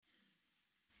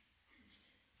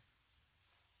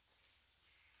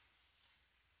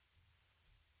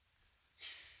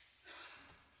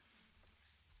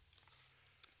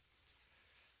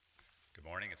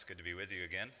morning. It's good to be with you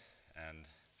again and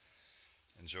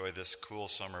enjoy this cool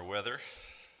summer weather.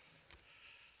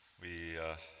 We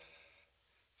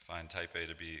find Taipei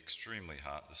to be extremely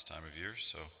hot this time of year,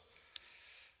 so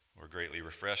we're greatly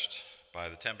refreshed by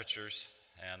the temperatures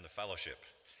and the fellowship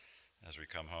as we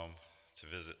come home to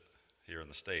visit here in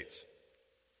the States.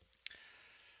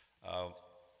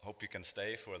 Hope you can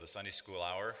stay for the Sunday school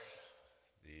hour.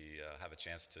 Have a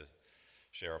chance to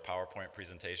share a PowerPoint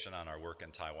presentation on our work in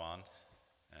Taiwan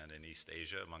and in East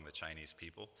Asia among the Chinese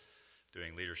people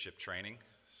doing leadership training.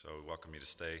 So we welcome you to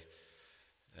stay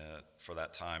for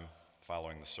that time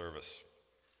following the service.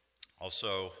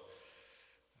 Also,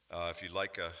 if you'd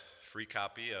like a free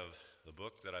copy of the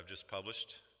book that I've just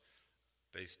published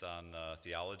based on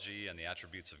theology and the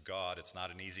attributes of God, it's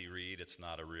not an easy read. It's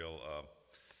not a real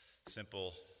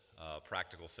simple,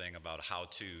 practical thing about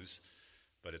how-tos,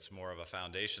 but it's more of a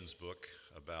foundations book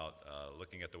about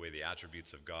looking at the way the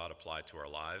attributes of God apply to our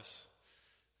lives.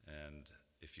 And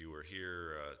if you were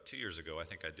here 2 years ago, I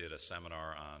think I did a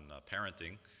seminar on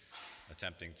parenting,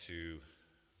 attempting to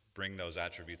bring those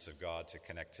attributes of God to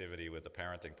connectivity with the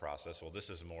parenting process. Well, this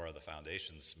is more of the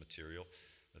foundations material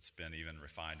that's been even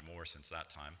refined more since that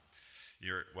time.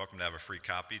 You're welcome to have a free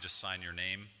copy. Just sign your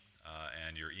name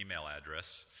and your email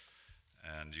address,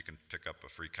 and you can pick up a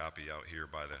free copy out here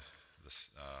by the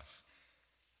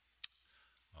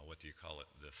what do you call it?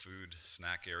 The food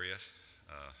snack area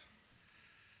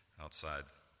outside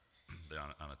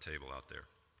on a table out there.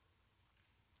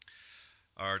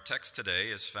 Our text today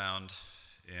is found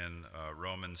in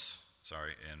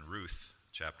Ruth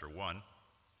chapter 1.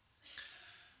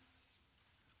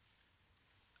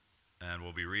 And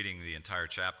we'll be reading the entire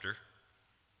chapter.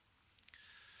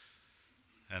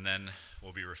 And then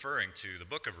we'll be referring to the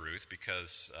book of Ruth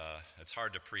because it's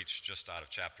hard to preach just out of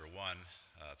chapter 1.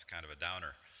 It's kind of a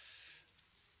downer.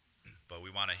 But we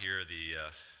want to hear the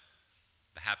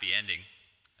happy ending,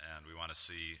 and we want to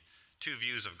see two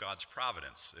views of God's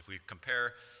providence. If we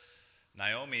compare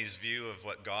Naomi's view of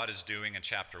what God is doing in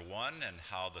chapter 1 and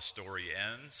how the story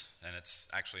ends, and it's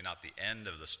actually not the end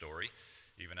of the story.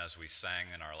 Even as we sang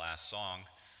in our last song,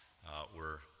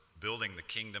 we're building the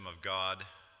kingdom of God,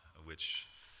 which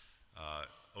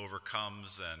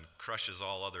overcomes and crushes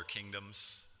all other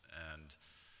kingdoms, and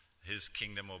his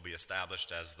kingdom will be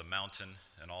established as the mountain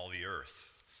and all the earth.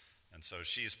 And so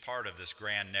she's part of this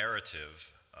grand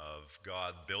narrative of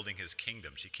God building his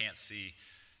kingdom. She can't see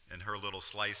in her little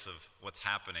slice of what's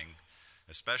happening,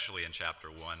 especially in chapter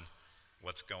 1,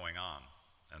 what's going on.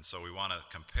 And so we want to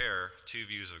compare two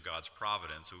views of God's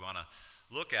providence. We want to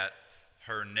look at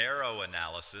her narrow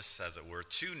analysis, as it were,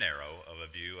 too narrow of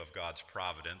a view of God's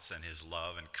providence and his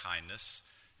love and kindness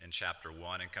in chapter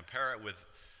 1, and compare it with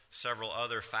several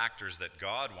other factors that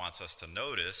God wants us to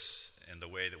notice in the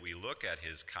way that we look at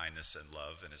his kindness and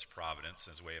love and his providence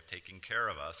and his way of taking care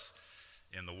of us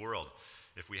in the world.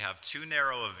 If we have too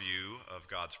narrow a view of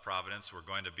God's providence, we're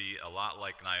going to be a lot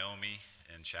like Naomi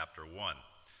in chapter 1.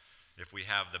 If we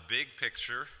have the big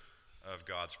picture of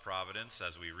God's providence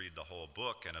as we read the whole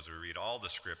book and as we read all the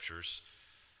scriptures,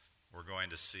 we're going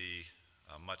to see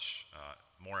much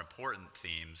more important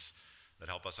themes that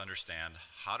help us understand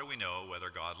how do we know whether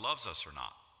God loves us or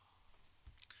not.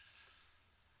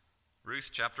 Ruth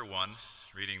chapter 1,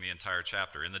 reading the entire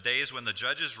chapter. In the days when the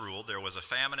judges ruled, there was a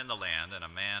famine in the land, and a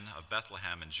man of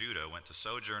Bethlehem in Judah went to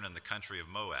sojourn in the country of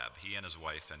Moab, he and his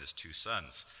wife and his 2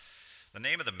 sons. The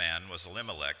name of the man was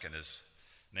Elimelech, and his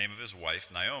name of his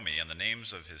wife Naomi, and the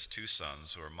names of his 2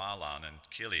 sons were Mahlon and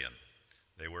Chilion.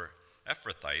 They were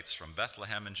Ephrathites from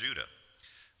Bethlehem in Judah.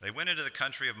 They went into the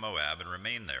country of Moab and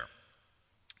remained there.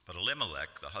 But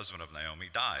Elimelech, the husband of Naomi,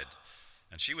 died,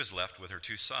 and she was left with her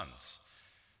 2 sons.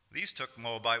 These took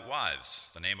Moabite wives.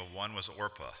 The name of one was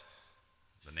Orpah,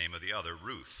 the name of the other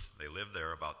Ruth. They lived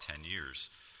there about 10 years.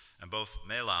 And both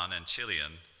Mahlon and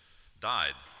Chilion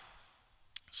died,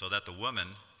 so that the woman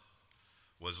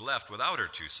was left without her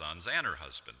 2 sons and her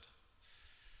husband.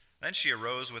 Then she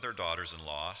arose with her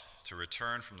daughters-in-law to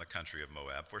return from the country of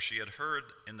Moab, for she had heard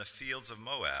in the fields of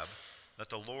Moab that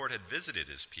the Lord had visited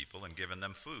his people and given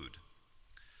them food.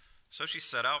 So she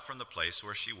set out from the place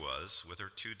where she was with her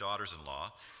 2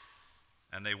 daughters-in-law,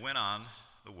 and they went on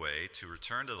the way to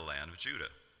return to the land of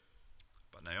Judah.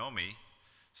 But Naomi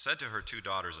said to her 2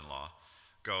 daughters-in-law,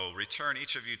 "Go, return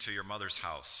each of you to your mother's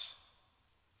house.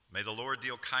 May the Lord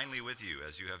deal kindly with you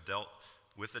as you have dealt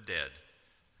with the dead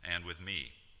and with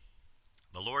me.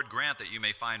 The Lord grant that you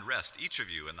may find rest, each of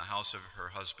you, in the house of her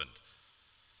husband."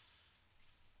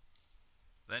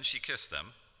 Then she kissed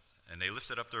them, and they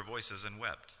lifted up their voices and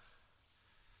wept.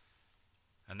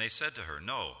 And they said to her,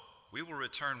 "No, we will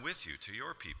return with you to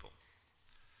your people."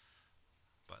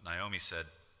 But Naomi said,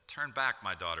 "Turn back,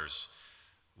 my daughters.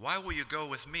 Why will you go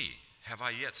with me? Have I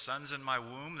yet sons in my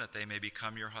womb that they may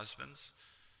become your husbands?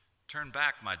 Turn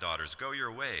back, my daughters, go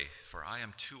your way, for I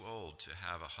am too old to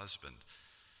have a husband.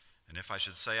 And if I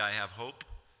should say I have hope,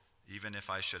 even if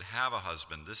I should have a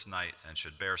husband this night and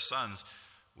should bear sons,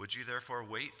 would you therefore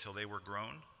wait till they were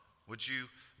grown? Would you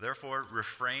therefore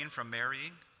refrain from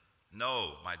marrying?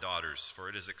 No, my daughters, for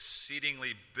it is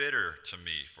exceedingly bitter to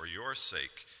me for your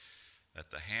sake that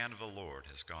the hand of the Lord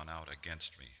has gone out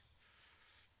against me."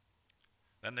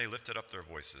 Then they lifted up their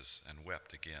voices and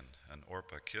wept again, and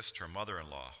Orpah kissed her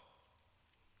mother-in-law.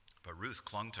 But Ruth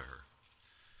clung to her.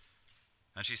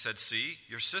 And she said, "See,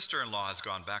 your sister-in-law has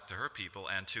gone back to her people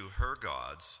and to her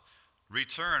gods.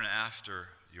 Return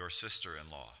after your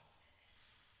sister-in-law."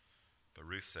 But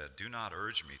Ruth said, "Do not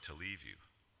urge me to leave you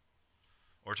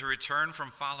or to return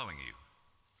from following you.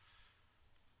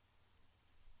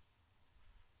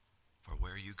 For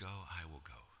where you go, I will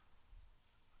go.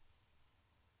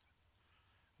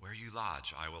 Where you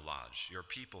lodge, I will lodge. Your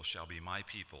people shall be my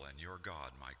people, and your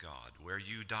God, my God. Where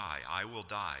you die, I will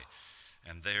die,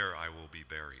 and there I will be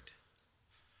buried.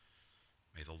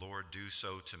 May the Lord do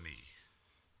so to me,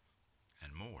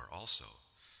 and more also,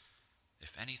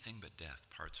 if anything but death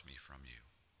parts me from you."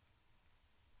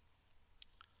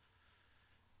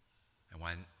 And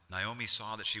when Naomi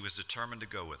saw that she was determined to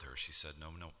go with her, she said,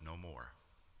 no more.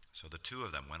 So the two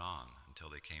of them went on until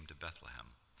they came to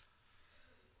Bethlehem.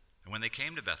 And when they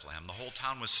came to Bethlehem, the whole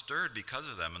town was stirred because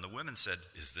of them, and the women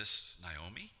said, "Is this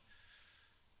Naomi?"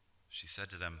 She said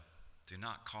to them, "Do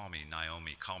not call me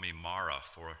Naomi, call me Mara,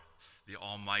 for the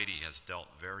Almighty has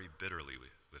dealt very bitterly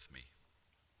with me.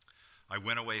 I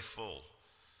went away full,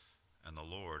 and the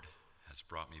Lord has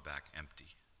brought me back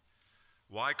empty.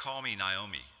 Why call me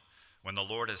Naomi, when the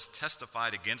Lord has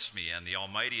testified against me, and the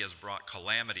Almighty has brought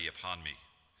calamity upon me?"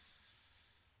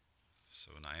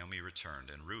 So Naomi returned,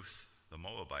 and Ruth the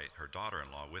Moabite, her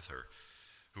daughter-in-law, with her,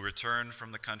 who returned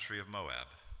from the country of Moab,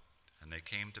 and they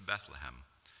came to Bethlehem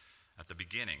at the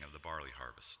beginning of the barley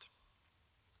harvest.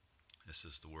 This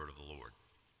is the word of the Lord.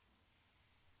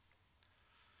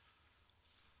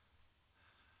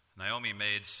 Naomi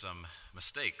made some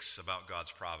mistakes about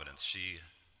God's providence. She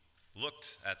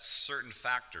looked at certain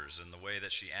factors in the way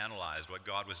that she analyzed what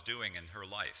God was doing in her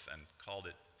life and called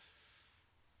it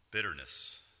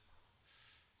bitterness.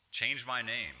 Change my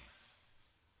name.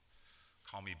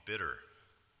 Call me bitter.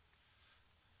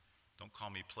 Don't call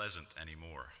me pleasant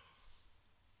anymore.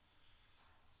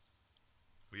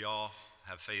 We all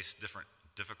have faced different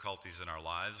difficulties in our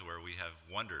lives where we have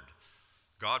wondered,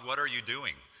 "God, what are you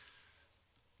doing?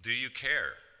 Do you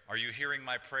care? Are you hearing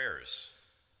my prayers?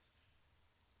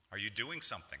 Are you doing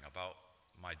something about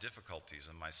my difficulties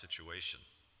and my situation?"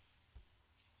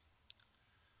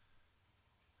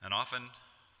 And often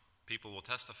people will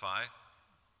testify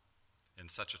in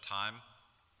such a time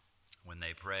when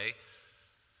they pray,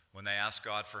 when they ask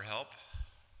God for help,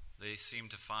 they seem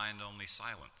to find only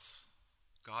silence.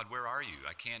 "God, where are you?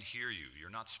 I can't hear you.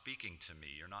 You're not speaking to me.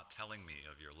 You're not telling me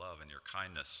of your love and your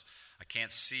kindness. I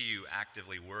can't see you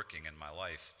actively working in my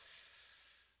life."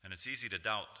 And it's easy to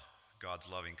doubt God's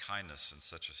loving kindness in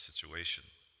such a situation.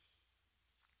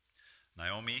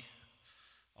 Naomi,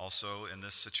 also in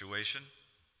this situation,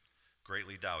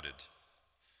 greatly doubted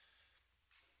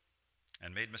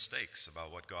and made mistakes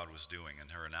about what God was doing in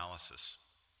her analysis.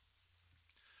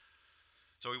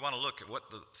 So we want to look at what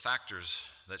the factors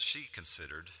that she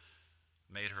considered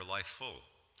made her life full.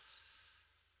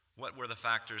 What were the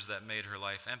factors that made her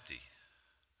life empty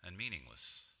and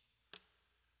meaningless?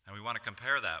 And we want to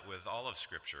compare that with all of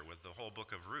Scripture, with the whole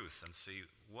book of Ruth, and see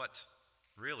what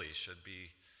really should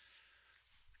be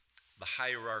the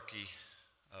hierarchy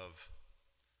of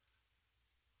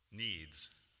needs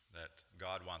that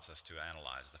God wants us to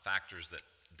analyze, the factors that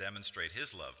demonstrate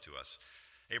his love to us.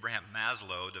 Abraham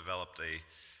Maslow developed a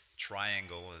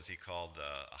triangle, as he called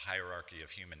a hierarchy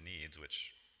of human needs,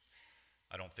 which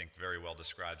I don't think very well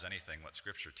describes anything what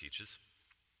Scripture teaches.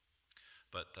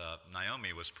 But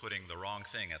Naomi was putting the wrong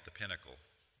thing at the pinnacle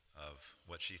of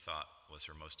what she thought was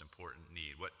her most important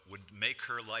need, what would make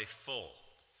her life full.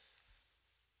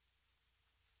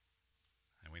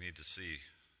 And we need to see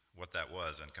what that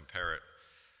was and compare it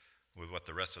with what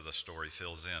the rest of the story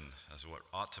fills in as what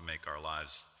ought to make our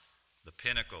lives the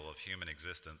pinnacle of human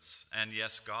existence. And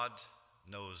yes, God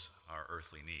knows our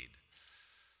earthly need.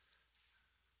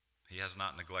 He has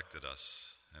not neglected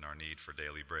us in our need for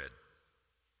daily bread.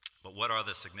 But what are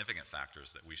the significant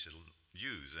factors that we should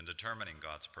use in determining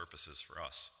God's purposes for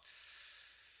us?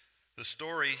 The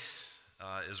story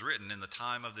is written in the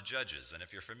time of the Judges. And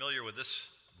if you're familiar with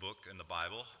this book in the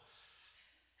Bible,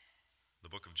 the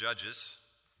book of Judges,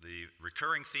 the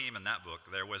recurring theme in that book,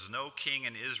 there was no king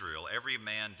in Israel. Every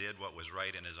man did what was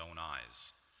right in his own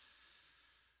eyes.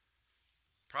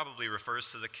 Probably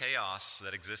refers to the chaos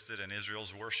that existed in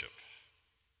Israel's worship,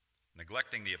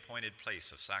 neglecting the appointed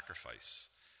place of sacrifice,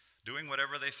 doing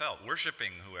whatever they felt,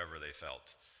 worshiping whoever they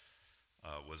felt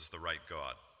was the right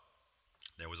God.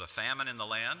 There was a famine in the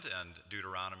land, and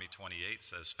Deuteronomy 28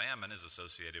 says famine is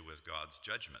associated with God's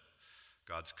judgment,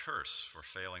 God's curse for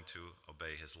failing to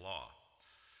obey his law.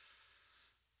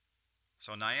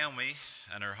 So Naomi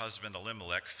and her husband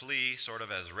Elimelech flee sort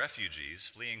of as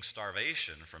refugees, fleeing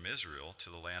starvation from Israel to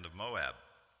the land of Moab.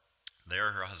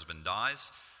 There her husband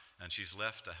dies, and she's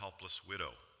left a helpless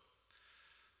widow.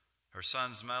 Her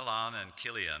sons Mahlon and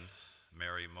Chilion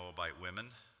marry Moabite women,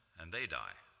 and they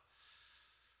die.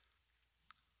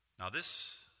 Now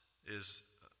this is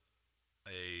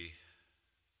a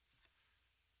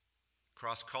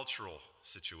cross-cultural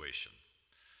situation.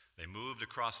 They moved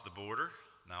across the border.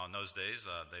 Now in those days,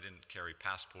 they didn't carry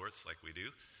passports like we do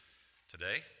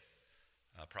today.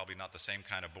 Probably not the same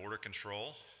kind of border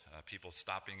control, people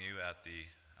stopping you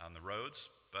on the roads,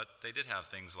 but they did have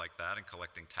things like that and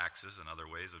collecting taxes and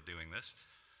other ways of doing this.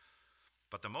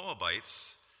 But the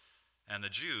Moabites and the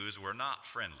Jews were not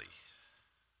friendly.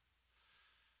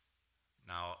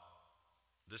 Now,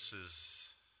 this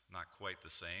is not quite the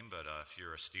same, but if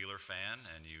you're a Steeler fan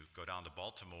and you go down to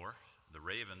Baltimore, the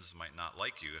Ravens might not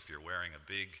like you if you're wearing a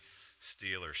big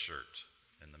Steeler shirt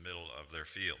in the middle of their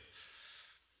field.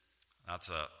 That's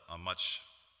a much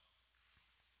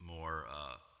more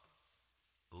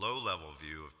low-level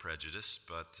view of prejudice,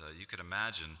 but you could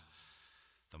imagine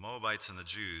the Moabites and the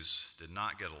Jews did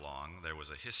not get along. There was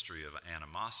a history of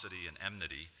animosity and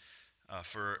enmity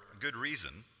for good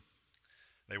reason.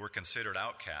 They were considered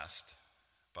outcast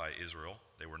by Israel.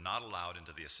 They were not allowed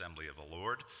into the assembly of the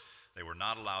Lord. They were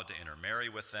not allowed to intermarry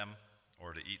with them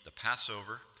or to eat the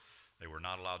Passover. They were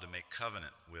not allowed to make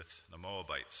covenant with the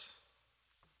Moabites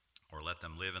or let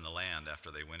them live in the land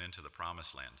after they went into the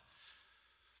promised land.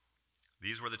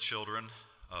 These were the children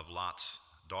of Lot's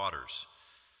daughters,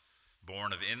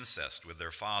 born of incest with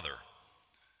their father.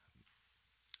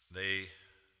 They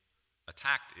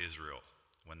attacked Israel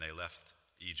when they left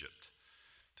Egypt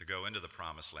to go into the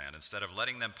promised land. Instead of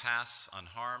letting them pass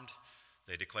unharmed,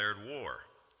 they declared war.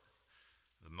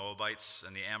 The Moabites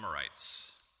and the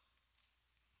Amorites.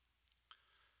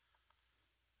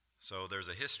 So there's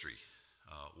a history,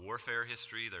 warfare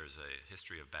history. There's a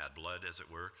history of bad blood, as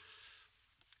it were.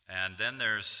 And then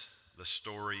there's the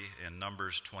story in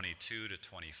Numbers 22 to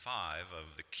 25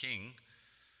 of the king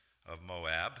of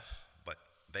Moab, but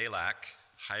Balak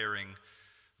hiring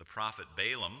the prophet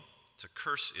Balaam to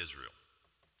curse Israel.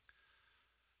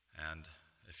 And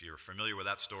if you're familiar with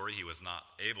that story, he was not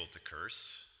able to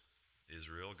curse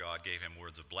Israel. God gave him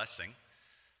words of blessing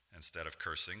instead of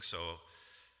cursing. So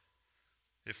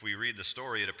if we read the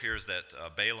story, it appears that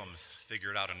Balaam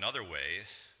figured out another way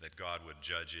that God would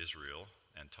judge Israel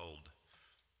and told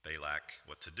Balak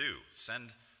what to do.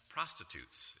 Send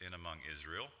prostitutes in among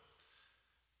Israel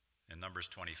in Numbers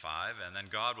 25, and then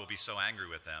God will be so angry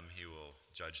with them, he will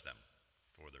judge them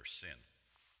for their sin.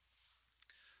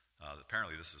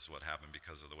 Apparently this is what happened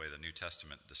because of the way the New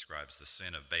Testament describes the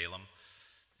sin of Balaam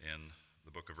in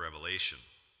the book of Revelation,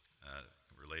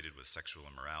 related with sexual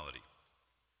immorality.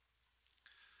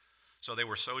 So they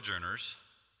were sojourners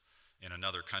in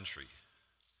another country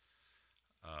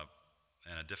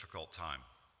in a difficult time.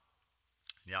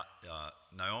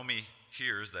 Naomi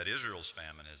hears that Israel's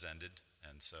famine has ended,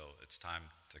 and so it's time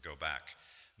to go back.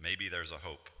 Maybe there's a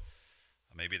hope.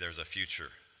 Maybe there's a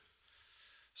future.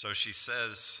 So she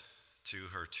says to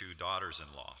her two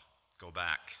daughters-in-law, go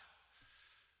back,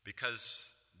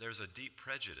 because there's a deep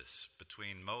prejudice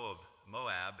between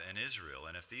Moab and Israel,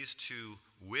 and if these two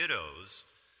widows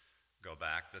go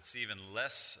back, that's even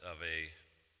less of a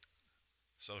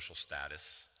social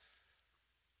status.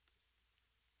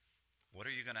 What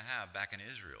are you going to have back in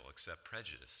Israel except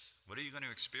prejudice? What are you going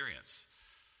to experience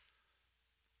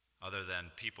other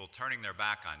than people turning their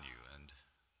back on you and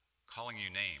calling you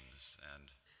names and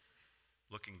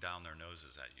looking down their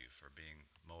noses at you for being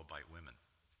Moabite women?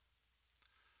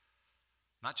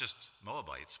 Not just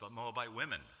Moabites, but Moabite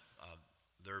women.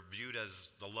 They're viewed as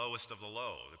the lowest of the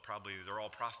low. They're all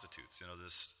prostitutes.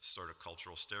 This sort of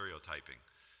cultural stereotyping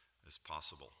is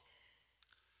possible.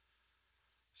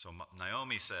 So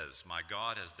Naomi says, my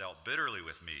God has dealt bitterly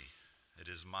with me. It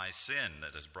is my sin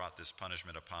that has brought this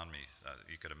punishment upon me.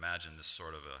 You could imagine this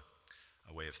sort of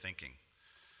a way of thinking.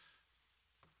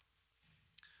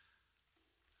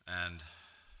 And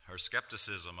her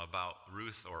skepticism about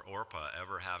Ruth or Orpah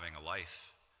ever having a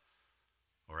life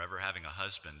or ever having a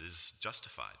husband is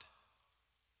justified.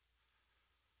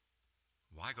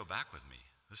 Why go back with me?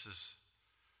 This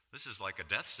is like a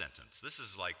death sentence. This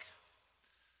is like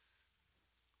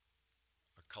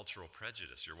a cultural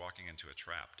prejudice. You're walking into a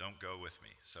trap. Don't go with me.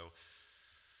 So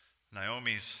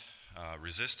Naomi's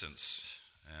resistance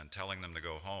and telling them to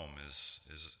go home is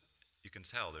you can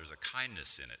tell there's a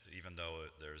kindness in it, even though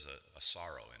there's a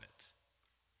sorrow in it.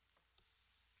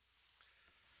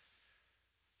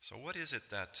 So what is it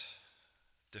that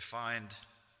defined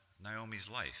Naomi's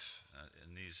life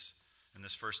in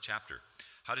this first chapter?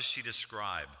 How does she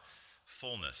describe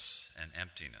fullness and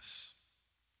emptiness?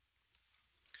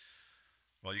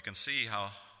 Well, you can see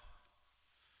how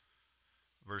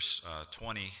verse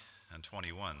 20 and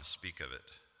 21 speak of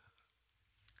it.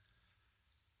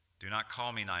 Do not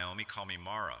call me Naomi, call me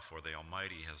Mara, for the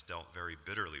Almighty has dealt very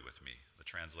bitterly with me. The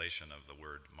translation of the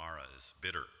word Mara is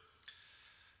bitter.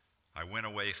 I went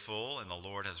away full, and the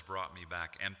Lord has brought me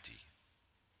back empty.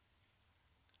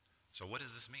 So what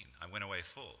does this mean? I went away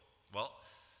full. Well,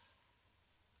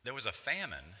 there was a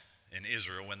famine in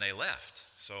Israel when they left.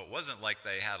 So it wasn't like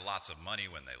they had lots of money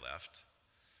when they left.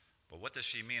 But what does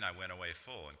she mean, I went away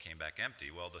full and came back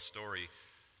empty? Well, the story,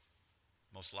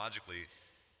 most logically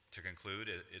to conclude,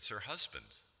 it's her husband.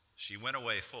 She went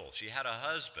away full. She had a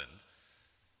husband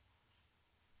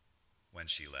when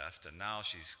she left, and now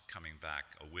she's coming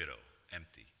back a widow,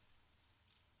 empty.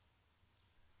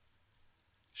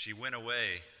 She went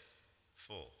away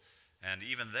full. And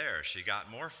even there, she got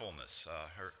more fullness.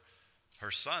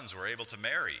 Her sons were able to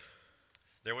marry.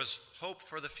 There was hope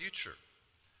for the future,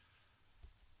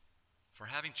 for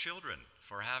having children,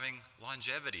 for having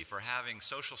longevity, for having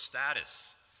social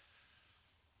status,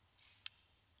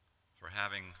 for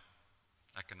having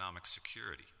economic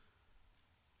security.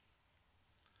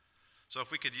 So if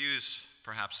we could use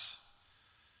perhaps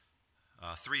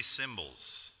 3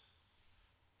 symbols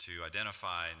to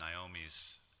identify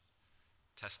Naomi's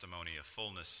testimony of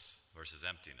fullness versus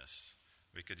emptiness,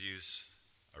 we could use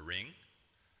a ring,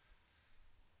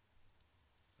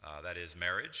 that is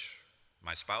marriage.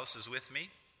 My spouse is with me.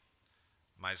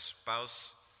 My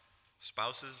spouses,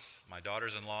 my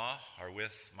daughters-in-law are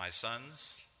with my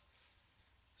sons.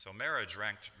 So marriage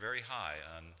ranked very high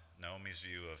on Naomi's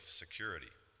view of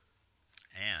security,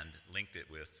 and linked it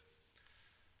with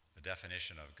the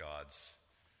definition of God's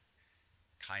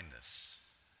kindness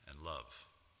and love.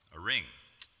 A ring.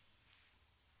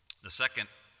 The second,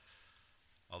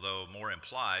 although more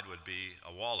implied, would be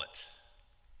a wallet.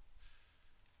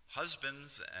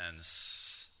 Husbands and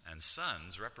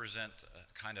sons represent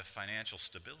a kind of financial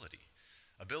stability,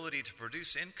 ability to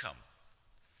produce income.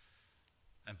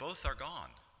 And both are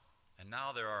gone. And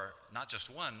now there are not just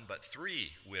 1, but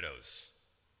 3 widows.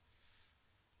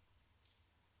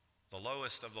 The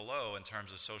lowest of the low in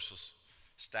terms of social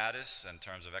status and in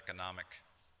terms of economic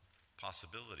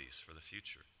possibilities for the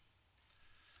future.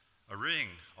 A ring,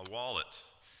 a wallet.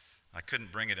 I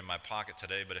couldn't bring it in my pocket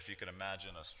today, but if you could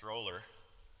imagine a stroller,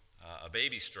 a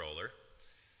baby stroller,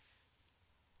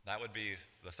 that would be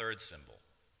the third symbol.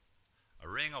 A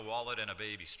ring, a wallet, and a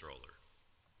baby stroller.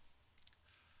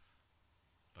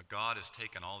 But God has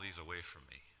taken all these away from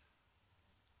me.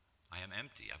 I am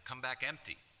empty. I've come back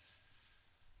empty.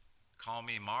 Call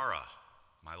me Mara.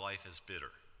 My life is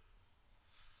bitter.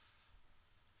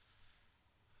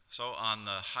 So on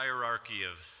the hierarchy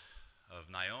of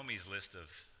Naomi's list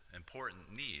of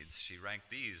important needs, she ranked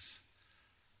these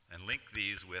and linked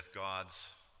these with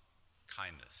God's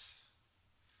kindness,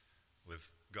 with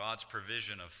God's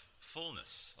provision of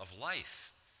fullness, of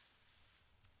life,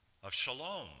 of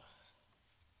shalom.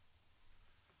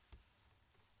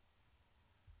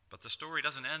 But the story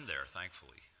doesn't end there,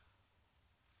 thankfully.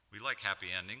 We like happy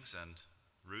endings, and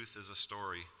Ruth is a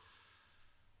story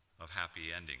of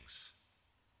happy endings,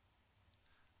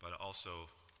 but also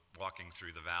walking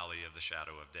through the valley of the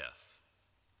shadow of death.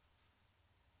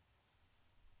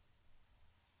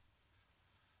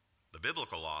 The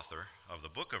biblical author of the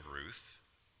book of Ruth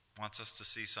wants us to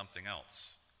see something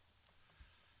else,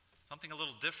 something a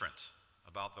little different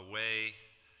about the way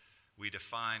we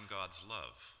define God's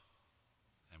love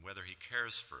and whether he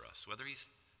cares for us, whether he's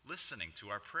listening to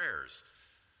our prayers,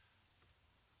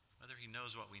 whether he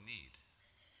knows what we need.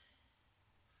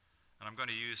 And I'm going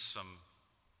to use some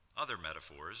other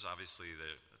metaphors. Obviously,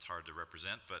 it's hard to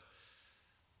represent, but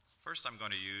first I'm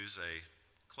going to use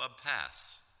a club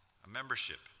pass, a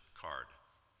membership card.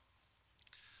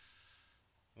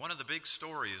 One of the big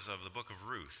stories of the book of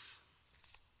Ruth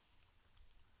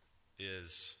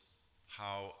is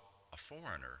how a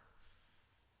foreigner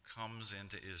comes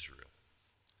into Israel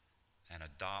and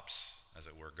adopts, as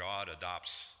it were, God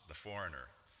adopts the foreigner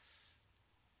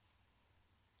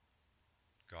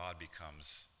God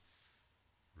becomes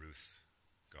Ruth's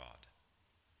God.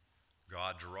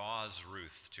 God draws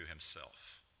Ruth to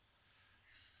himself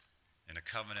in a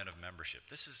covenant of membership.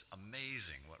 This is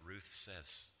amazing what Ruth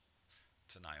says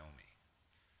to Naomi.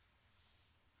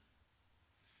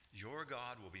 Your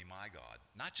God will be my God.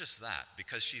 Not just that,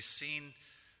 because she's seen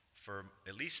for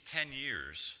at least 10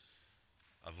 years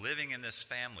of living in this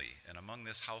family and among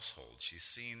this household, she's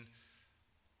seen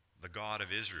the God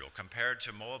of Israel compared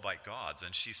to Moabite gods,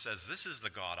 and she says, this is the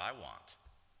God I want.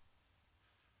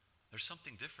 There's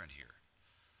something different here.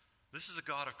 This is a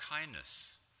God of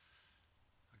kindness,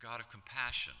 a God of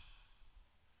compassion,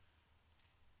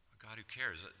 a God who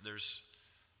cares. There's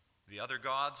the other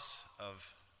gods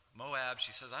of Moab.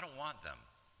 She says, I don't want them.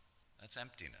 That's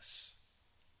emptiness.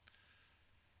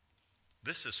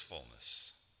 This is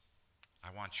fullness.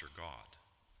 I want your God.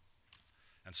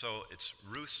 And so it's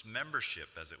Ruth's membership,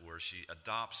 as it were. She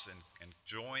adopts and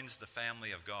joins the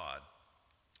family of God.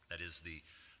 That is the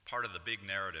part of the big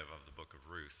narrative of the book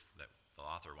of Ruth that the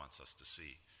author wants us to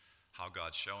see. How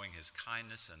God's showing his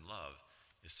kindness and love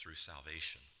is through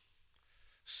salvation.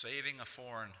 Saving a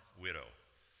foreign widow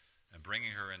and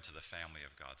bringing her into the family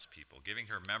of God's people. Giving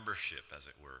her membership, as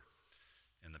it were,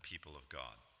 in the people of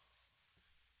God.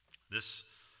 This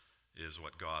is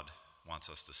what God wants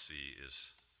us to see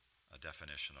is a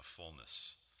definition of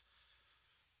fullness.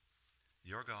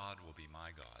 Your God will be my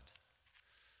God.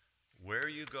 Where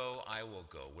you go, I will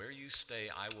go. Where you stay,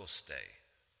 I will stay.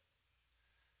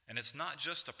 And it's not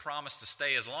just a promise to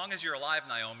stay as long as you're alive,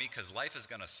 Naomi, because life is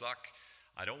going to suck.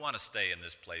 I don't want to stay in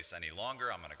this place any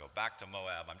longer. I'm going to go back to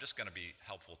Moab. I'm just going to be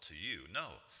helpful to you. No.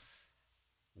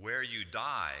 Where you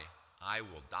die, I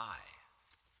will die.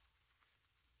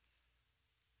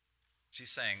 She's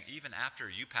saying, even after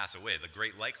you pass away, the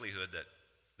great likelihood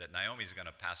that Naomi's going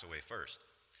to pass away first,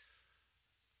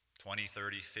 20,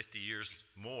 30, 50 years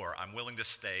more, I'm willing to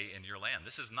stay in your land.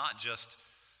 This is not just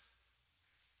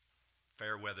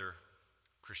fair weather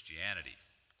Christianity.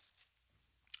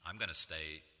 I'm going to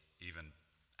stay even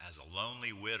as a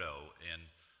lonely widow in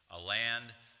a land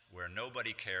where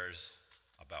nobody cares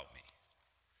about me,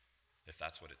 if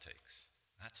that's what it takes.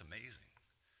 That's amazing.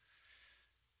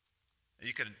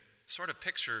 You can sort of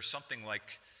picture something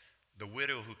like the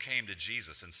widow who came to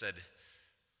Jesus and said,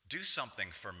 do something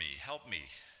for me, help me,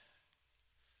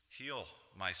 heal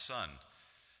my son.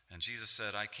 And Jesus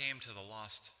said, I came to the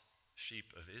lost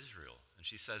sheep of Israel. And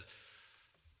she says,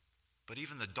 but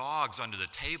even the dogs under the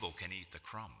table can eat the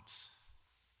crumbs.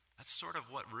 That's sort of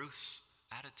what Ruth's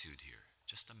attitude here,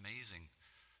 just amazing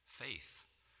faith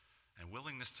and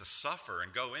willingness to suffer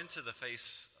and go into the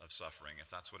face of suffering, if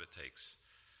that's what it takes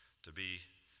to be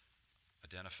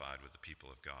identified with the people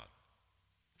of God.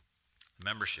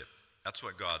 Membership, that's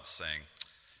what God's saying,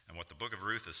 and what the book of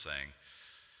Ruth is saying.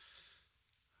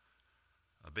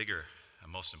 A bigger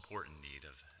and most important need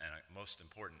of, and a most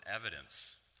important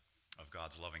evidence of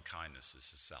God's loving kindness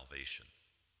is his salvation.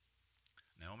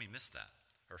 Naomi missed that.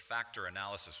 Her factor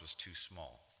analysis was too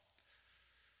small.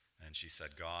 And she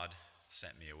said, God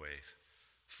sent me away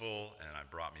full and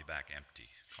brought me back empty.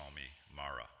 Call me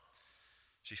Mara.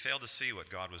 She failed to see what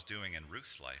God was doing in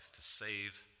Ruth's life to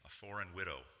save a foreign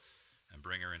widow and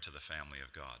bring her into the family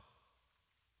of God.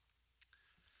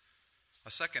 A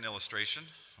second illustration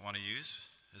I want to use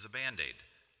is a Band-Aid.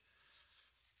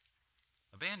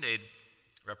 A Band-Aid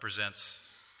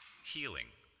represents healing,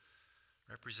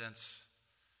 represents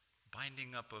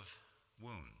binding up of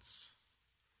wounds,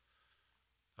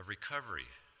 of recovery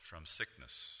from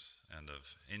sickness and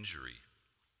of injury.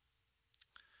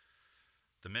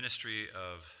 The ministry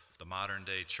of the modern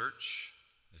day church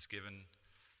is given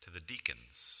to the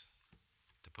deacons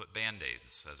to put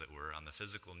Band-Aids, as it were, on the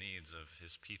physical needs of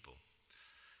his people.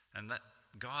 And that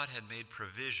God had made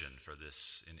provision for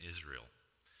this in Israel.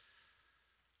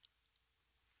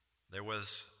 There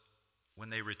was,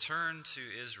 when they returned to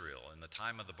Israel in the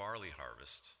time of the barley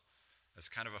harvest, as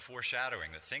kind of a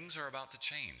foreshadowing that things are about to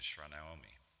change for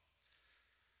Naomi.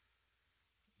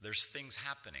 There's things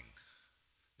happening.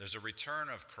 There's a return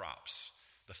of crops.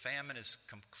 The famine is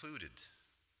concluded.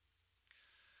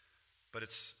 But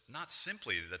it's not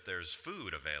simply that there's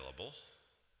food available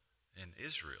in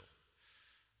Israel.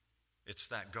 It's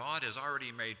that God has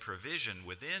already made provision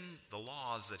within the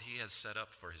laws that he has set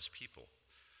up for his people.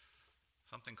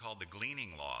 Something called the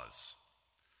gleaning laws,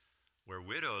 where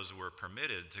widows were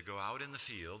permitted to go out in the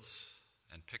fields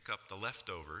and pick up the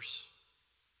leftovers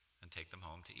and take them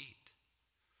home to eat.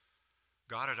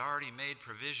 God had already made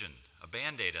provision, a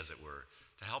Band-Aid as it were,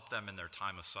 to help them in their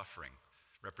time of suffering,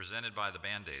 represented by the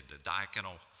Band-Aid, the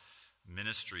diaconal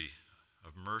ministry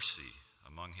of mercy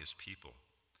among his people.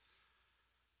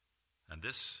 And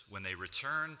this, when they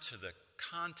return to the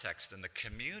context and the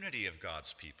community of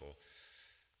God's people,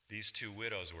 these two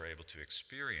widows were able to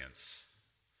experience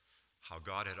how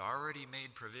God had already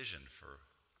made provision for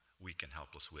weak and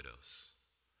helpless widows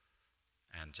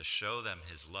and to show them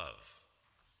his love.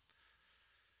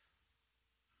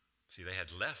 See, they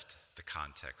had left the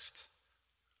context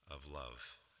of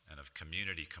love and of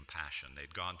community compassion.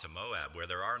 They'd gone to Moab, where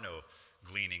there are no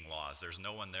gleaning laws. There's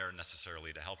no one there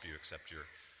necessarily to help you except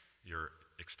your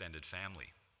extended family.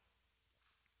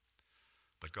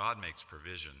 But God makes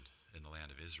provision in the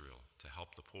land of Israel to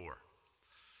help the poor.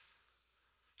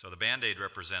 So the Band-Aid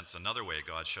represents another way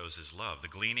God shows his love, the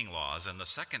gleaning laws, and the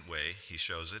second way he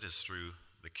shows it is through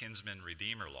the kinsman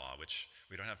redeemer law, which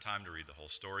we don't have time to read the whole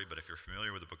story, but if you're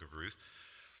familiar with the book of Ruth,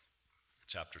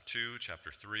 chapter 2,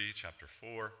 chapter 3, chapter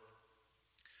 4,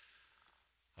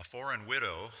 a foreign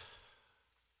widow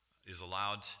is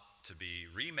allowed to be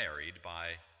remarried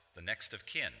by the next of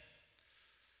kin,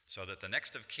 so that the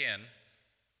next of kin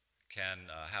can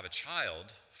have a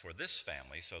child for this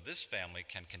family, so this family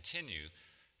can continue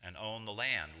and own the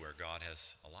land where God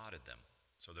has allotted them.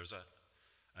 So there's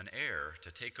an heir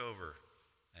to take over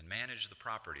and manage the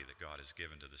property that God has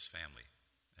given to this family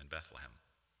in Bethlehem.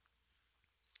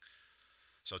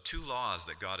 So two laws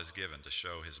that God has given to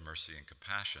show his mercy and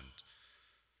compassion.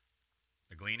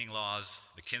 The gleaning laws,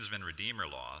 the kinsman redeemer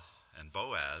law, and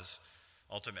Boaz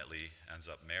ultimately ends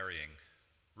up marrying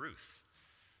Ruth.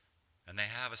 And they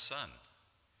have a son.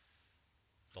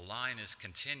 The line is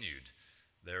continued.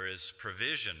 There is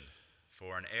provision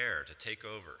for an heir to take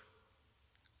over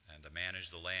and to manage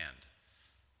the land.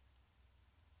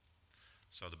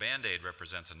 So the Band-Aid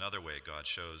represents another way God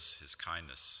shows his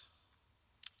kindness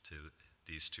to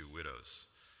these two widows.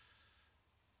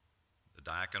 The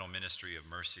diaconal ministry of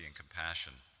mercy and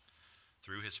compassion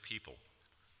through his people.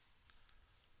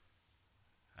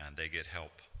 And they get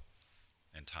help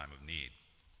in time of need.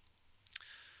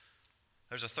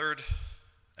 There's a third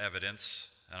evidence,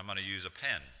 and I'm going to use a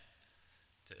pen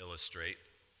to illustrate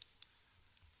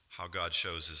how God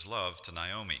shows his love to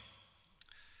Naomi.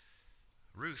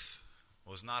 Ruth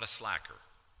was not a slacker.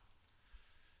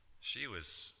 She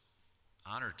was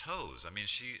on her toes. I mean,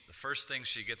 the first thing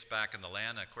she gets back in the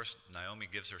land, of course, Naomi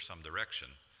gives her some direction.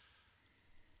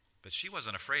 But she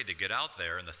wasn't afraid to get out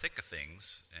there in the thick of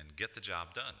things and get the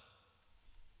job done.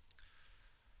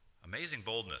 Amazing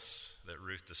boldness that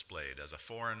Ruth displayed as a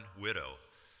foreign widow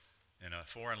in a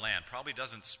foreign land. Probably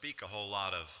doesn't speak a whole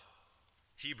lot of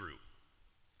Hebrew.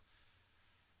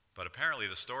 But apparently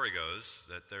the story goes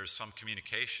that there's some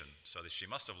communication, so that she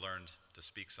must have learned to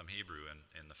speak some Hebrew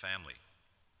in the family.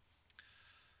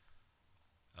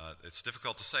 It's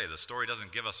difficult to say. The story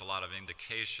doesn't give us a lot of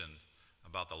indication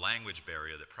about the language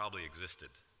barrier that probably existed.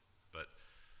 But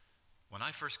when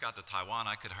I first got to Taiwan,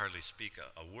 I could hardly speak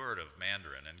a word of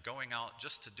Mandarin. And going out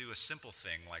just to do a simple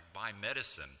thing like buy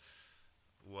medicine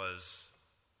was,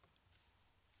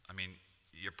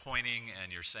 you're pointing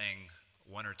and you're saying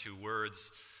one or two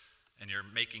words and you're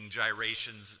making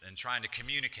gyrations and trying to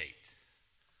communicate.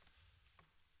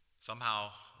 Somehow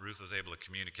Ruth was able to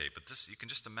communicate. But this, you can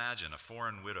just imagine a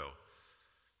foreign widow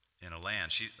in a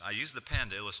land. I use the pen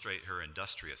to illustrate her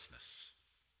industriousness.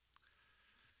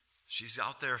 She's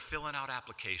out there filling out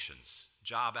applications,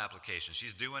 job applications.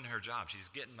 She's doing her job. She's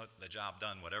getting the job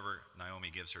done, whatever Naomi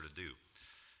gives her to do.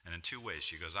 And in two ways.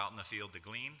 She goes out in the field to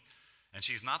glean, and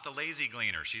she's not the lazy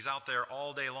gleaner. She's out there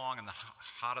all day long in the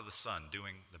hot of the sun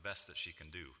doing the best that she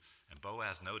can do. And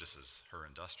Boaz notices her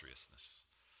industriousness.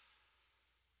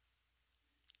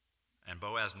 And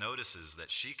Boaz notices that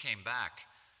she came back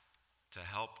to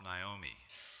help Naomi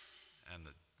and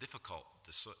the difficult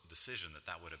decision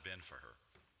that would have been for her.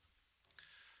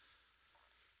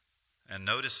 And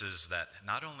notices that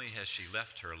not only has she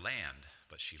left her land,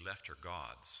 but she left her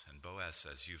gods. And Boaz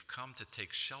says, "You've come to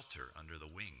take shelter under the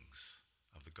wings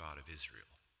of the God of Israel."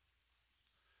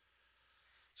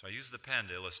 So I use the pen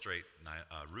to illustrate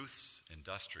Ruth's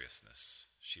industriousness.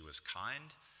 She was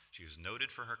kind. She was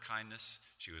noted for her kindness.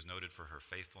 She was noted for her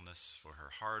faithfulness, for her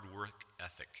hard work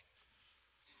ethic.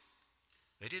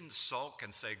 They didn't sulk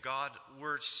and say, "God,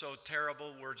 we're so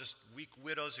terrible. We're just weak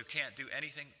widows who can't do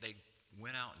anything." They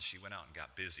went out, and she went out and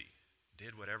got busy,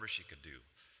 did whatever she could do.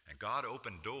 And God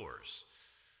opened doors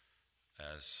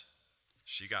as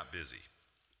she got busy,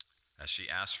 as she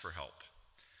asked for help.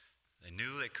 They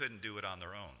knew they couldn't do it on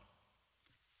their own.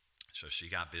 So she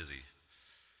got busy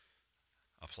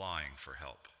applying for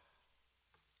help.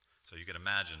 So you can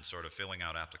imagine sort of filling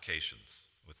out applications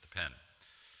with the pen.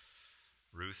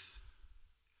 Ruth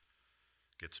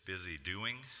gets busy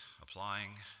doing,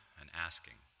 applying, and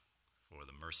asking for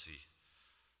the mercy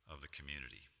of the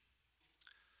community.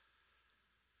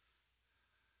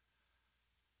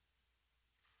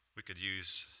 we could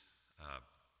use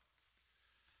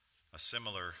a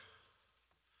similar,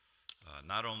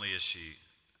 not only is she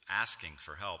asking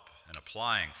for help and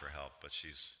applying for help, but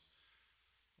she's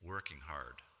working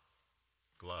hard.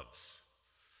 Gloves.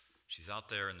 She's out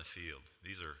there in the field.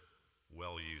 These are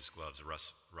well-used gloves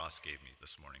Ross gave me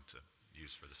this morning to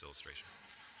use for this illustration.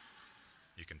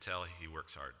 You can tell he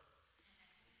works hard.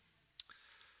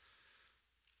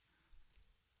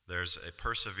 There's a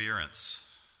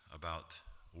perseverance about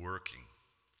working,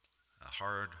 a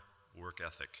hard work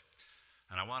ethic.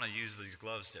 And I want to use these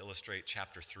gloves to illustrate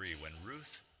chapter 3, when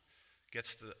Ruth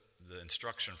gets the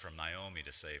instruction from Naomi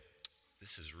to say,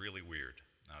 this is really weird.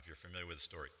 Now, if you're familiar with the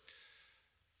story.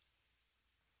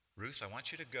 Ruth, I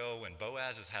want you to go when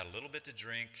Boaz has had a little bit to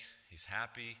drink, he's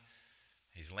happy,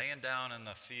 he's laying down in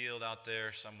the field out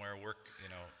there somewhere,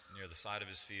 near the side of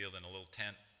his field in a little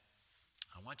tent.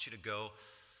 I want you to go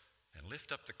and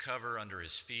lift up the cover under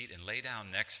his feet and lay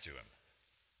down next to him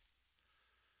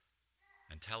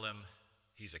and tell him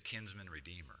he's a kinsman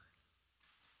redeemer.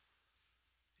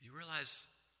 You realize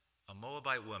a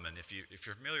Moabite woman, if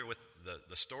you're familiar with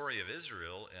the story of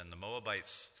Israel and the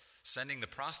Moabites sending the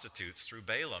prostitutes through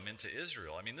Balaam into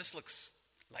Israel, I mean, this looks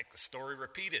like the story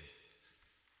repeated.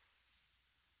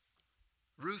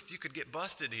 Ruth, you could get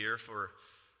busted here for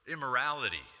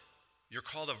immorality. You're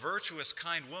called a virtuous,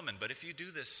 kind woman, but if you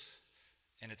do this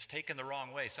and it's taken the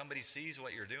wrong way, somebody sees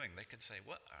what you're doing, they could say,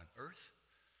 what on earth?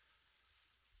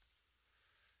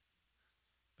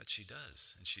 But she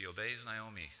does, and she obeys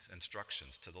Naomi's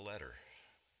instructions to the letter.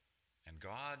 And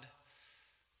God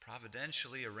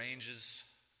providentially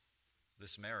arranges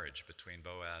this marriage between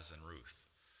Boaz and Ruth.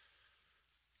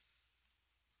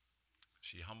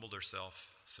 She humbled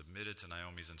herself, submitted to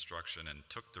Naomi's instruction, and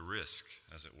took the risk,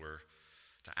 as it were,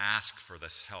 to ask for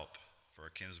this help, for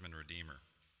a kinsman redeemer.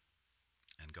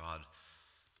 And God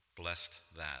blessed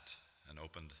that and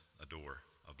opened a door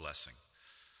of blessing.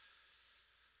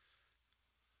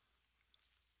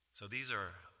 So these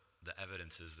are the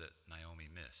evidences that Naomi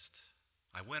missed.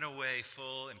 I went away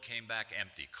full and came back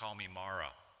empty. Call me Mara.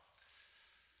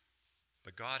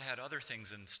 But God had other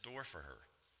things in store for her.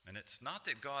 And it's not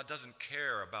that God doesn't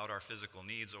care about our physical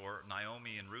needs or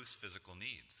Naomi and Ruth's physical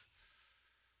needs.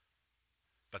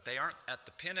 But they aren't at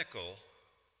the pinnacle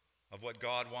of what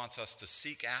God wants us to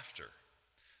seek after.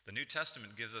 The New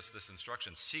Testament gives us this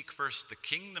instruction: seek first the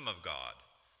kingdom of God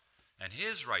and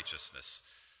his righteousness.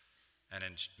 And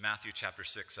in Matthew chapter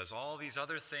 6 says, all these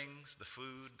other things, the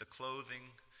food, the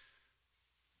clothing,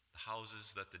 the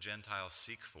houses that the Gentiles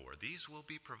seek for, these will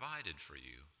be provided for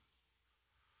you.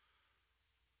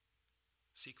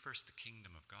 Seek first the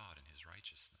kingdom of God and his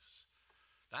righteousness.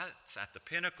 That's at the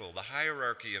pinnacle, the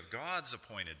hierarchy of God's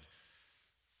appointed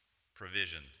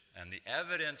provision and the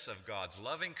evidence of God's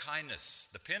loving kindness,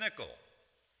 the pinnacle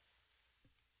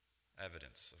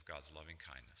evidence of God's loving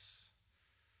kindness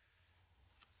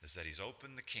is that he's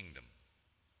opened the kingdom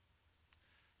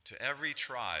to every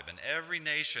tribe and every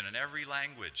nation and every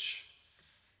language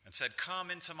and said, come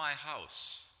into my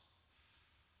house.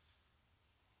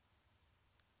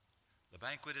 The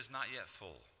banquet is not yet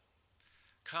full.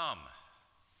 Come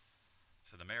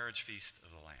to the marriage feast of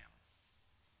the Lamb.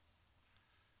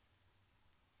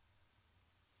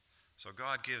 So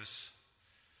God gives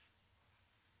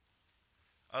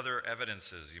other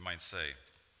evidences, you might say.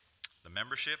 The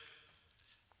membership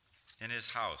in his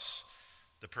house,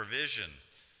 the provision,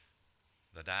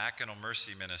 the diaconal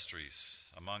mercy ministries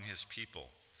among his people.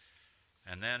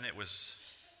 And then it was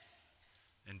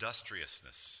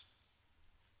industriousness,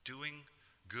 doing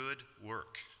good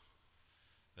work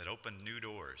that opened new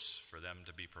doors for them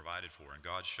to be provided for. And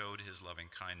God showed his loving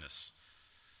kindness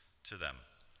to them.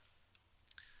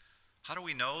 How do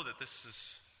we know that this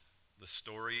is the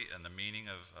story and the meaning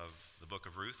of the book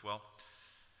of Ruth? Well,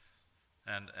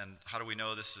 and how do we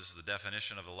know this is the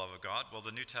definition of the love of God? Well,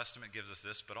 the New Testament gives us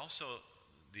this, but also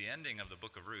the ending of the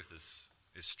book of Ruth is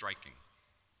striking.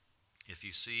 If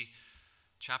you see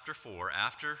chapter 4,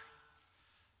 after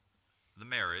the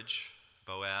marriage,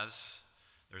 Boaz,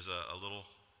 there's a little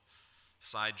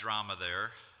side drama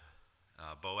there.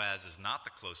 Boaz is not the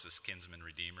closest kinsman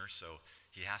redeemer, so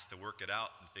he has to work it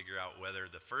out and figure out whether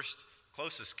the first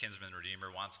closest kinsman redeemer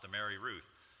wants to marry Ruth.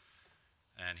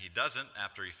 And he doesn't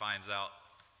after he finds out.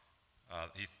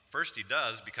 First he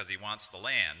does because he wants the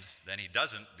land. Then he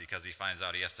doesn't because he finds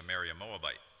out he has to marry a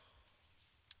Moabite.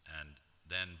 And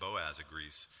then Boaz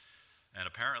agrees. And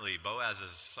apparently Boaz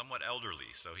is somewhat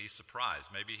elderly, so he's surprised.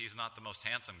 Maybe he's not the most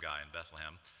handsome guy in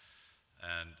Bethlehem.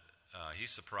 And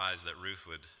he's surprised that Ruth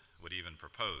would even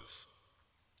propose.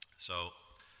 So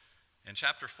in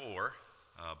chapter 4,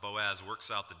 Boaz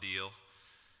works out the deal.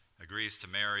 agrees to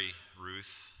marry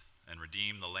Ruth and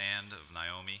redeem the land of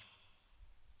Naomi,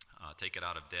 take it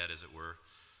out of debt, as it were,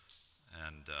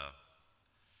 and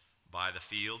buy the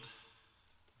field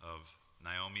of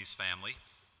Naomi's family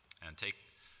and take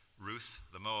Ruth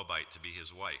the Moabite to be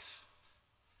his wife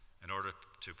in order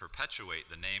to perpetuate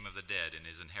the name of the dead in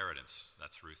his inheritance.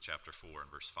 That's Ruth chapter 4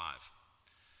 and verse 5.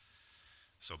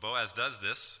 So Boaz does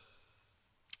this,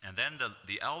 and then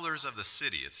the elders of the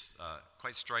city, it's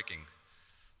quite striking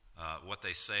what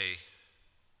they say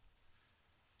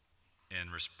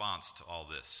in response to all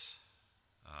this,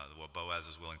 what Boaz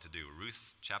is willing to do.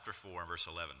 Ruth chapter 4 and verse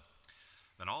 11.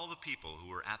 Then all the people who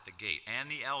were at the gate and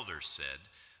the elders said,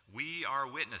 "We are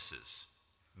witnesses.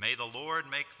 May the Lord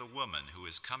make the woman who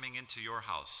is coming into your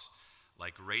house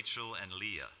like Rachel and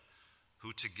Leah,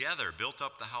 who together built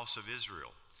up the house of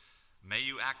Israel. May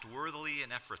you act worthily in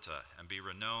Ephratah and be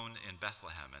renowned in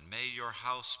Bethlehem, and may your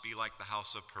house be like the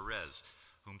house of Perez,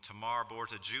 whom Tamar bore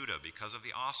to Judah, because of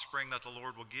the offspring that the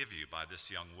Lord will give you by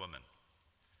this young woman."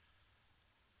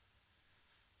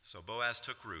 So Boaz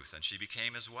took Ruth, and she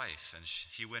became his wife, and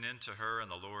he went in to her, and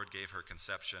the Lord gave her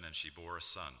conception, and she bore a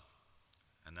son.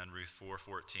 And then Ruth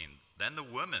 4:14. Then the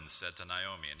woman said to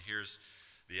Naomi, and here's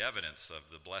the evidence of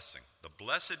the blessing, "The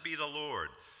blessed be the Lord,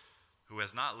 who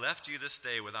has not left you this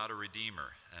day without a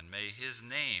redeemer, and may his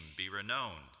name be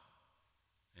renowned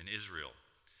in Israel.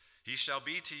 He shall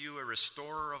be to you a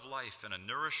restorer of life and a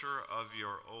nourisher of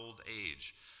your old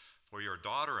age. For your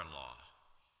daughter-in-law,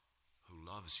 who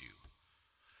loves you,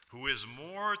 who is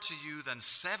more to you than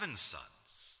 7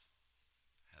 sons,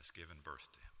 has given birth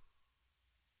to him."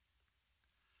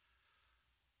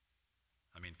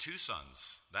 I mean, 2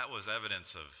 sons, that was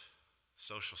evidence of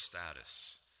social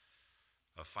status,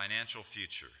 of financial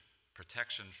future,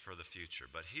 protection for the future.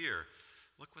 But here,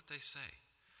 look what they say.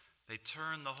 They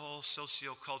turn the whole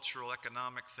socio-cultural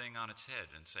economic thing on its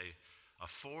head and say, a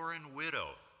foreign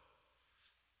widow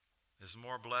is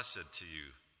more blessed to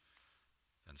you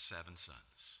than 7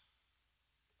 sons.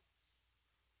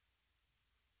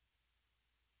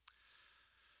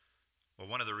 Well,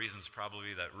 one of the reasons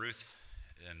probably that Ruth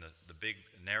and the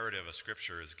big narrative of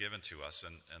Scripture is given to us,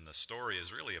 and the story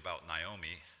is really about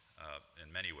Naomi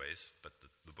in many ways, but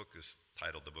the book is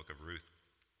titled The Book of Ruth.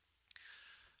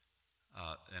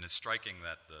 And it's striking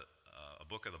that a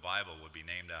book of the Bible would be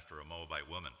named after a Moabite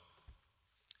woman.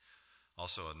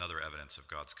 Also another evidence of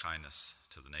God's kindness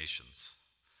to the nations.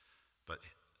 But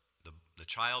the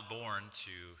child born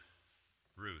to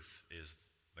Ruth is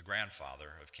the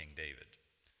grandfather of King David.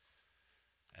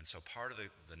 And so part of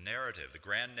the narrative, the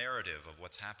grand narrative of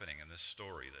what's happening in this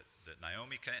story that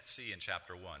Naomi can't see in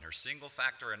chapter 1, her single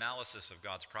factor analysis of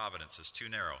God's providence is too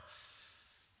narrow.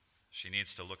 She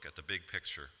needs to look at the big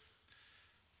picture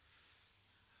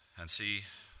and see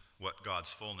what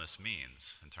God's fullness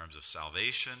means in terms of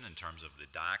salvation, in terms of the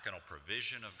diaconal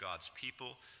provision of God's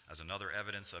people as another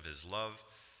evidence of his love,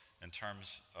 in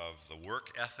terms of the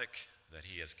work ethic that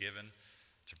he has given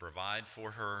to provide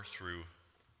for her through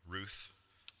Ruth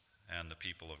and the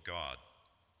people of God,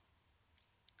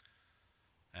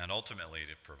 and ultimately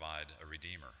to provide a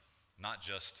redeemer, not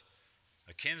just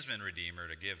a kinsman redeemer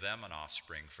to give them an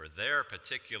offspring for their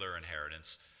particular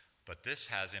inheritance, but this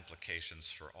has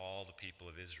implications for all the people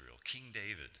of Israel. King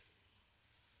David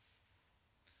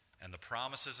and the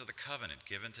promises of the covenant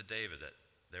given to David that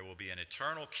there will be an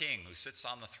eternal king who sits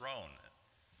on the throne.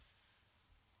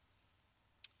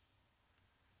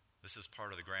 This is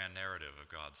part of the grand narrative of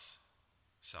God's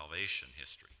salvation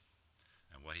history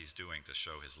and what he's doing to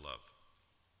show his love.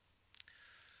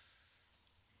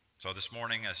 So this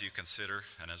morning, as you consider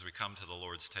and as we come to the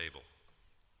Lord's table,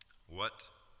 what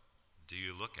do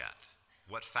you look at?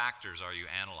 What factors are you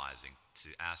analyzing to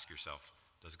ask yourself,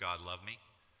 does God love me?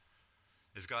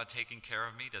 Is God taking care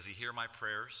of me? Does he hear my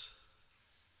prayers?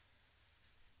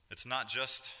 It's not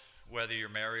just whether you're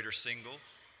married or single,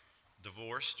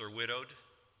 divorced or widowed.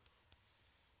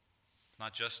 It's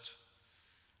not just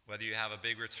whether you have a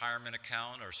big retirement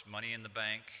account or money in the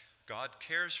bank. God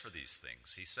cares for these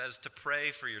things. He says to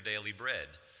pray for your daily bread.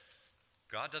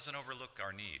 God doesn't overlook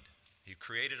our need. He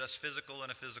created us physical in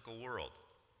a physical world.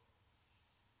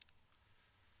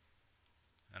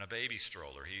 And a baby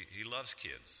stroller. He loves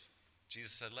kids.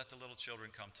 Jesus said, "Let the little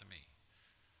children come to me."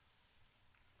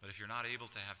 But if you're not able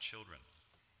to have children,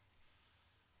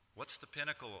 what's the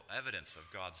pinnacle evidence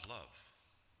of God's love?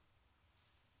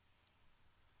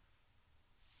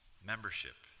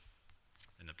 Membership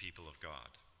in the people of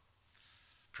God.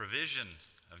 Provision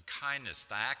of kindness,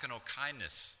 diaconal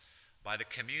kindness by the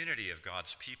community of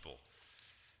God's people.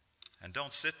 And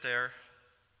don't sit there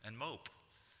and mope.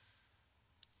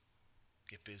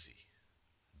 Get busy.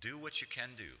 Do what you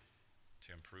can do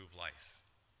to improve life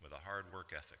with a hard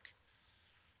work ethic.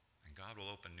 And God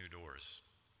will open new doors.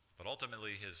 But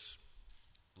ultimately, his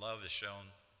love is shown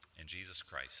in Jesus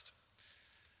Christ.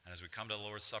 And as we come to the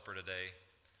Lord's Supper today,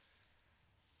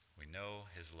 we know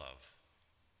his love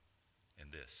in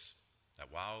this,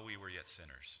 that while we were yet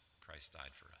sinners, Christ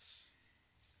died for us.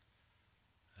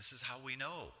 This is how we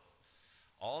know.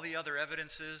 All the other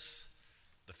evidences,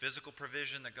 the physical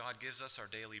provision that God gives us, our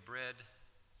daily bread,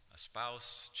 a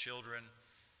spouse, children,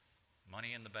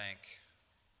 money in the bank.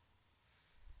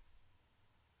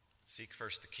 Seek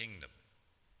first the kingdom,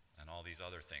 and all these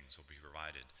other things will be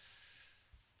provided.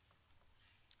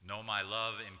 Know my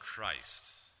love in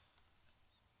Christ,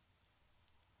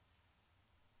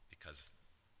 because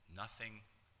nothing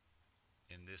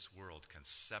in this world can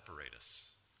separate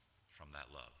us from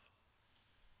that love.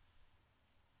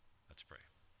 Let's pray.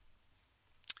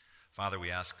 Father,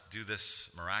 we ask, do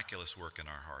this miraculous work in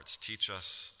our hearts. Teach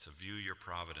us to view your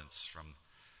providence from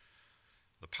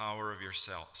the power of your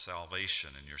salvation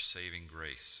and your saving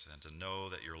grace, and to know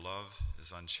that your love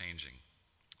is unchanging,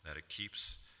 that it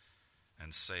keeps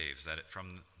and saves, that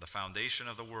from the foundation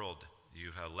of the world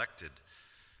you have elected,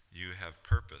 you have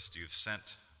purposed, you've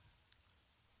sent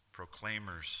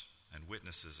proclaimers and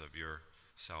witnesses of your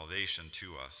salvation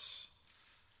to us,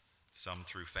 some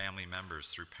through family members,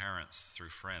 through parents, through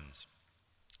friends,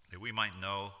 that we might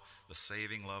know the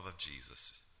saving love of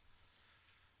Jesus.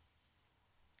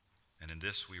 And in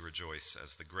this we rejoice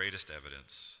as the greatest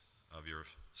evidence of your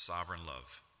sovereign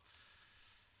love.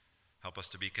 Help us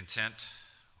to be content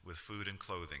with food and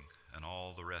clothing and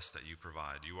all the rest that you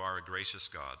provide. You are a gracious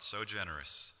God, so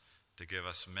generous to give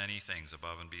us many things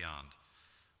above and beyond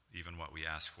even what we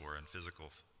ask for in physical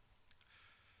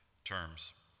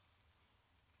terms.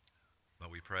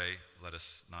 But we pray, let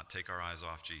us not take our eyes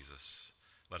off Jesus.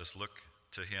 Let us look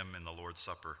to him in the Lord's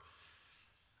Supper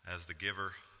as the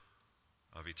giver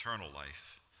of eternal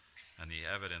life and the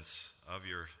evidence of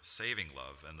your saving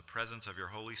love and the presence of your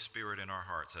Holy Spirit in our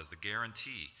hearts as the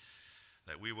guarantee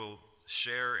that we will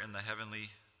share in the heavenly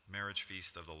marriage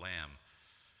feast of the Lamb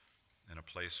in a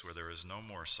place where there is no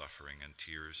more suffering and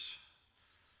tears,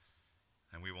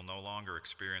 and we will no longer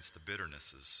experience the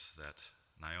bitternesses that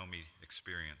Naomi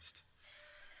experienced.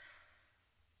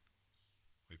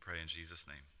 We pray in Jesus'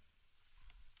 name.